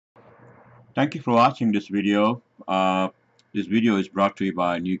Thank you for watching this video. This video is brought to you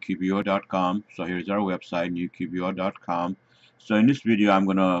by newqbo.com. So here's our website, newqbo.com. So in this video, I'm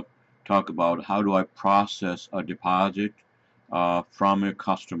going to talk about how do I process a deposit from a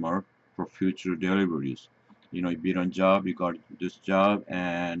customer for future deliveries. You know, you bid on job, you got this job,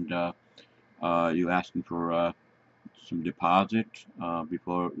 and you're asking for some deposit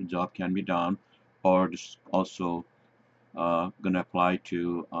before the job can be done, or this also going to apply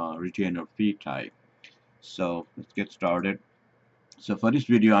to retainer fee type. So let's get started. So for this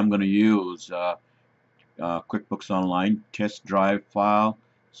video, I'm going to use QuickBooks Online test drive file.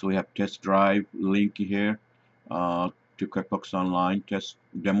 So we have test drive link here to QuickBooks Online test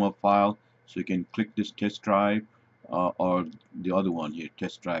demo file. So you can click this test drive or the other one here,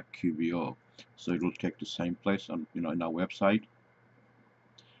 test drive QBO. So it will take the same place on in our website.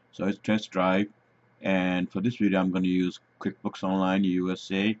 So it's test drive, and for this video, I'm going to use QuickBooks Online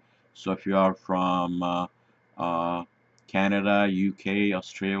USA. So if you are from Canada, UK,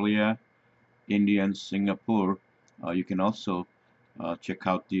 Australia, India, and Singapore, you can also check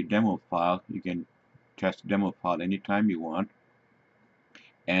out the demo file. You can test demo file anytime you want.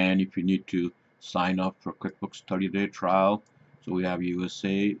 And if you need to sign up for QuickBooks 30-day trial, so we have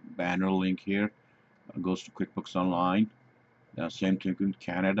USA banner link here. Goes to QuickBooks Online. Same thing in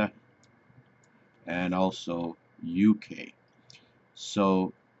Canada and also UK.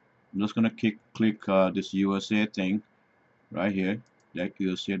 So I'm just going to click this USA thing right here, that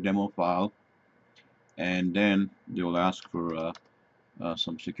USA demo file, and then they will ask for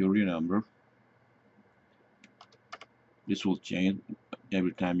some security number. This will change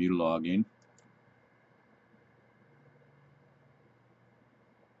every time you log in.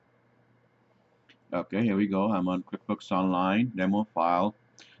 Okay, here we go. I'm on QuickBooks Online demo file.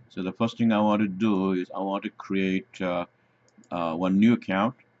 So the first thing I want to do is I want to create one new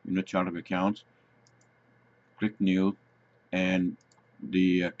account in the chart of accounts. Click new, and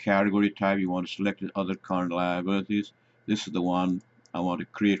the category type you want to select is other current liabilities. This is the one I want to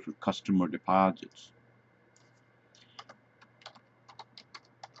create for customer deposits.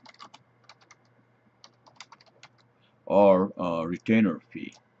 Or retainer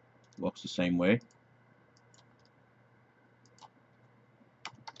fee. Works the same way.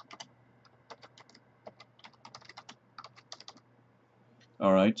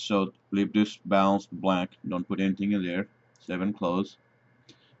 Alright, so leave this balance blank. Don't put anything in there. Save and close.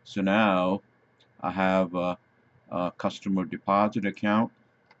 So now I have a customer deposit account.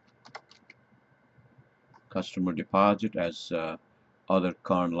 Customer deposit as other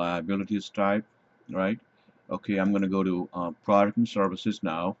current liabilities type. Right? Okay, I'm going to go to product and services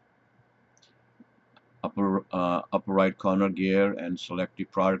now. Upper right corner gear and select the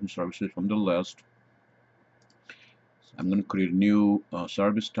product and services from the list. I'm going to create a new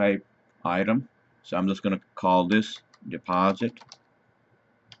service type item. So I'm just going to call this deposit.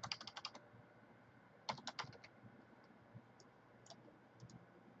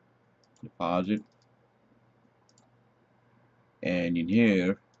 Deposit. And in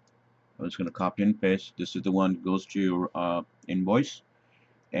here, I'm just going to copy and paste. This is the one that goes to your invoice.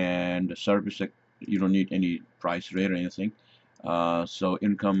 And the service, you don't need any price rate or anything. So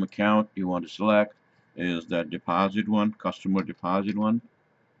income account you want to select is that deposit one, customer deposit one.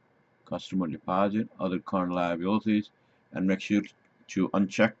 Customer deposit, other current liabilities, and make sure to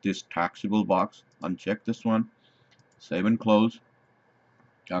uncheck this taxable box. Uncheck this one, save and close.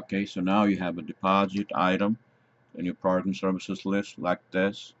 Okay, so now you have a deposit item in your product and services list like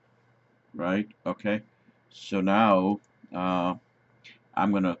this, right? Okay, so now I'm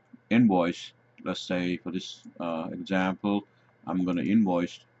gonna invoice. Let's say for this example, I'm gonna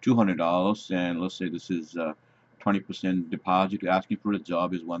invoice $200, and let's say this is 20% deposit. You're asking for the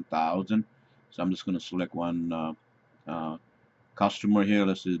job is 1,000. So I'm just gonna select one customer here.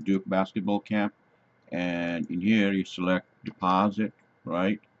 Let's say Duke Basketball Camp, and in here you select deposit,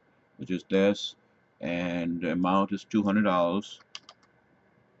 right? Which is this, and the amount is $200.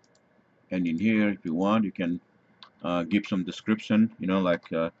 And in here, if you want, you can give some description, you know, like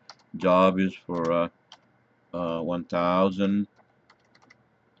job is for 1,000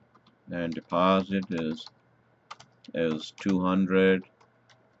 and deposit is 200,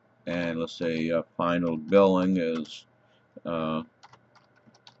 and let's say final billing is $800.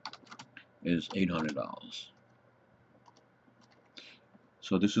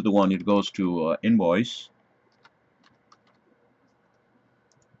 So this is the one. It goes to invoice.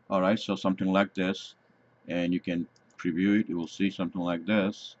 Alright, so something like this, and you can preview it. You will see something like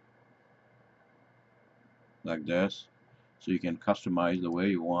this, so you can customize the way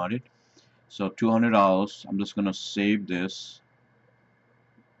you want it. So $200. I'm just gonna save this,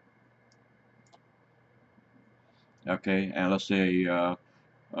 Okay, and let's say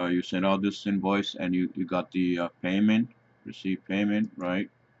you send out this invoice and you got the payment, receive payment, right?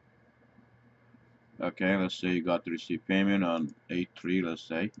 Okay, let's say you got the receive payment on 8/3, let's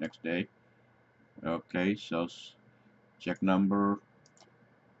say, next day. Okay, so check number,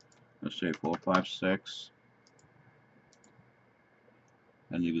 let's say 456,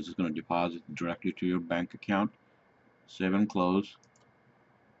 and you're just going to deposit directly to your bank account. Save and close.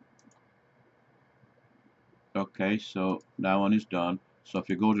 Okay, so that one is done. So if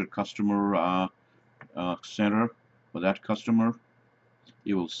you go to the customer center for that customer,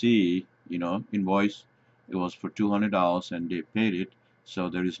 you will see, invoice. It was for $200 and they paid it, so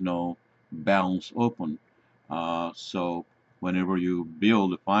there is no balance open. So whenever you bill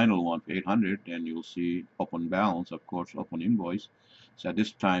the final one for 800, then you'll see open balance, of course, open invoice. So at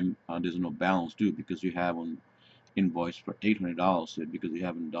this time, there's no balance due because you have an invoice for $800 because you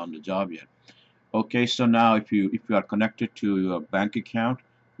haven't done the job yet. Okay, so now if you are connected to your bank account,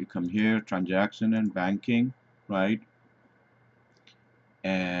 you come here, transaction and banking, right?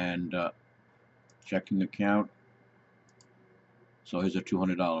 And checking account. So here's a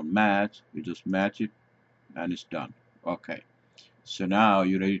 $200 match. You just match it, and it's done. Okay. So now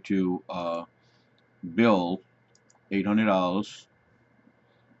you're ready to bill $800.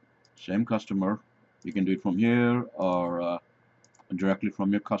 Same customer. You can do it from here or directly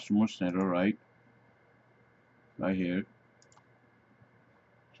from your customer center, right? Right here.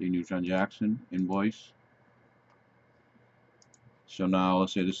 See new transaction, invoice. So now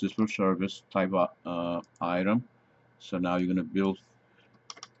let's say this is for service type item. So now you're gonna bill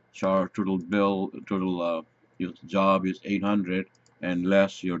charge total your job is 800 and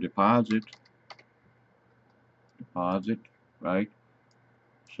less your deposit, right?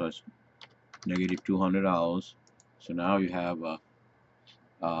 So it's negative $200. So now you have a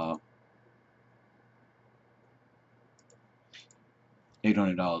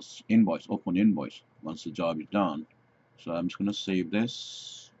 $800 invoice, open invoice once the job is done. So I'm just gonna save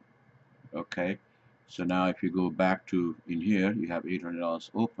this. Okay. So now if you go back to in here, you have $800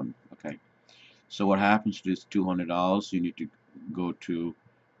 open. Okay. So what happens to this $200? You need to go to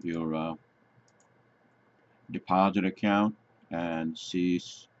your deposit account and see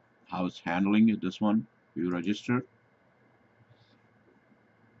how it's handling it. This one, you register.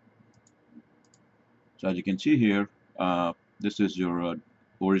 So as you can see here, this is your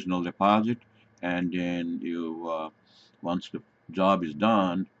original deposit, and then you once the job is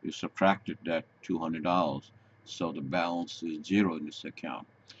done, you subtracted that $200, so the balance is zero in this account.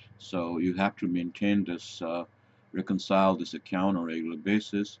 So you have to maintain this, reconcile this account on a regular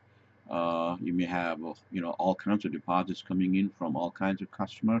basis. You may have all kinds of deposits coming in from all kinds of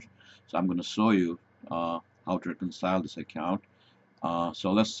customers. So I'm going to show you how to reconcile this account.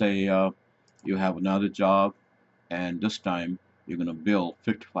 So let's say you have another job, and this time you're going to bill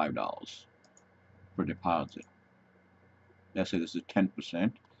 $55 per deposit. Let's say this is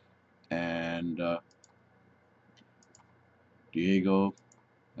 10%, and Diego,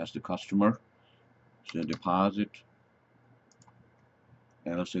 that's the customer, so deposit,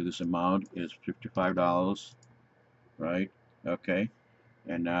 and let's say this amount is $55, right? Okay,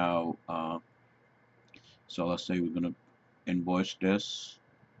 and now so let's say we're going to invoice this,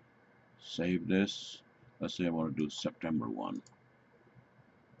 save this. Let's say I want to do September 1.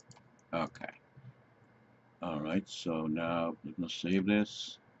 Okay. Alright, so now we're going to save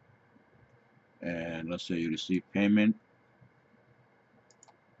this, and let's say you receive payment.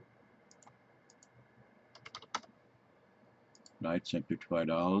 Right, send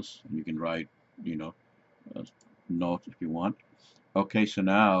 $55, and you can write, a note if you want. Okay, so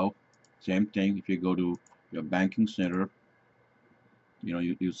now same thing. If you go to your banking center,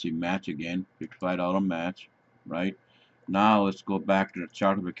 you'll see match again, $55 match, right? Now let's go back to the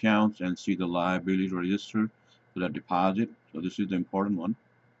chart of accounts and see the liability register for the deposit. So this is the important one.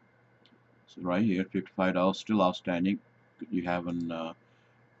 So right here, $55 still outstanding. You haven't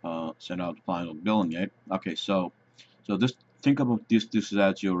sent out the final billing yet. Okay, so this, think about this is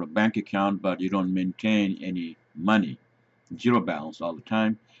as your bank account, but you don't maintain any money, zero balance all the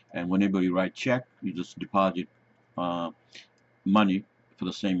time. And whenever you write check, you just deposit money for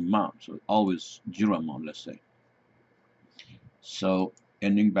the same amount. So always zero amount, let's say. So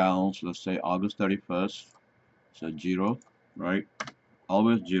ending balance, let's say August 31st, so zero, right?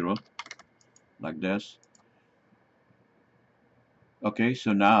 Always zero, like this. Okay,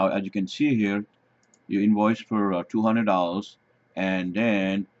 so now as you can see here, you invoice for $200, and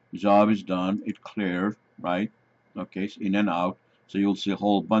then job is done, it cleared, right? Okay, so in and out. So you'll see a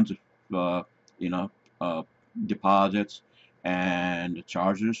whole bunch of you know deposits and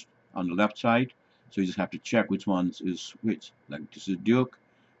charges on the left side. So you just have to check which one is which. Like this is Duke,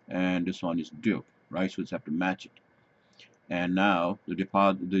 and this one is Duke, right? So you just have to match it. And now the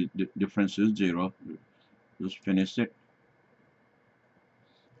deposit, the difference is 0. Just finish it.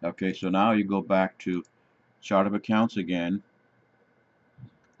 Okay, so now you go back to chart of accounts again,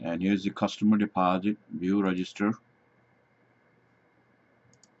 and here's the customer deposit, view register.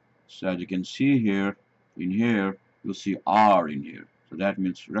 So as you can see here, in here, you'll see R in here. So that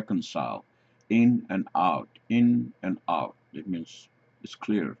means reconcile, in and out, in and out. That means it's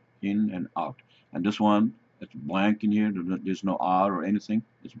clear, in and out. And this one, it's blank in here. There's no R or anything.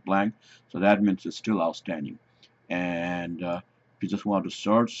 It's blank. So that means it's still outstanding. And if you just want to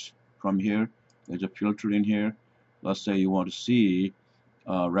search from here, there's a filter in here. Let's say you want to see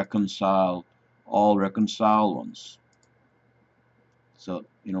reconcile, all reconcile ones. So,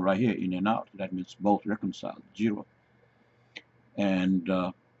 right here, in and out, that means both reconciled, 0. And,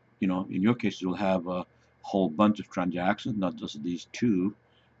 in your case, you'll have a whole bunch of transactions, not just these two.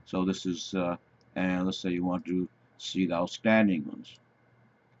 So this is, and let's say you want to see the outstanding ones.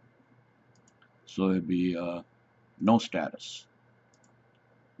 So it'd be no status,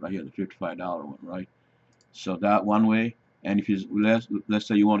 right here, the $55 one, right? So that one way. And if you, let's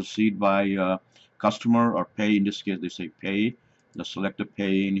say you want to see it by customer or pay, in this case, they say pay. Let's select the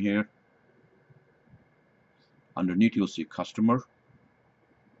pay in here. Underneath you'll see customer.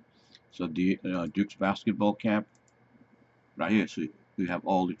 So the Duke's basketball camp right here. So you have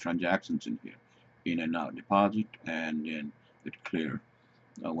all the transactions in here, in and out deposit, and then it clear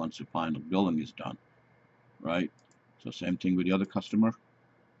once the final billing is done, right? So same thing with the other customer,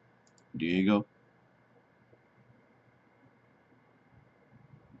 Diego.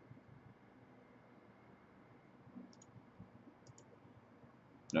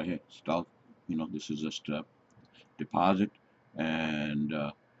 Right here, still, this is just a deposit, and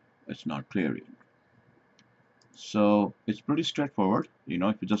it's not clear yet. So it's pretty straightforward.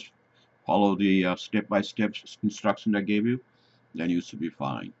 If you just follow the step-by-step instruction I gave you, then you should be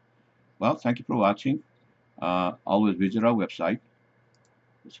fine. Well, thank you for watching. Always visit our website.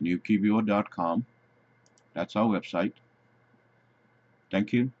 It's newqbo.com. That's our website.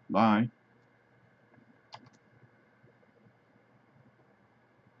 Thank you. Bye.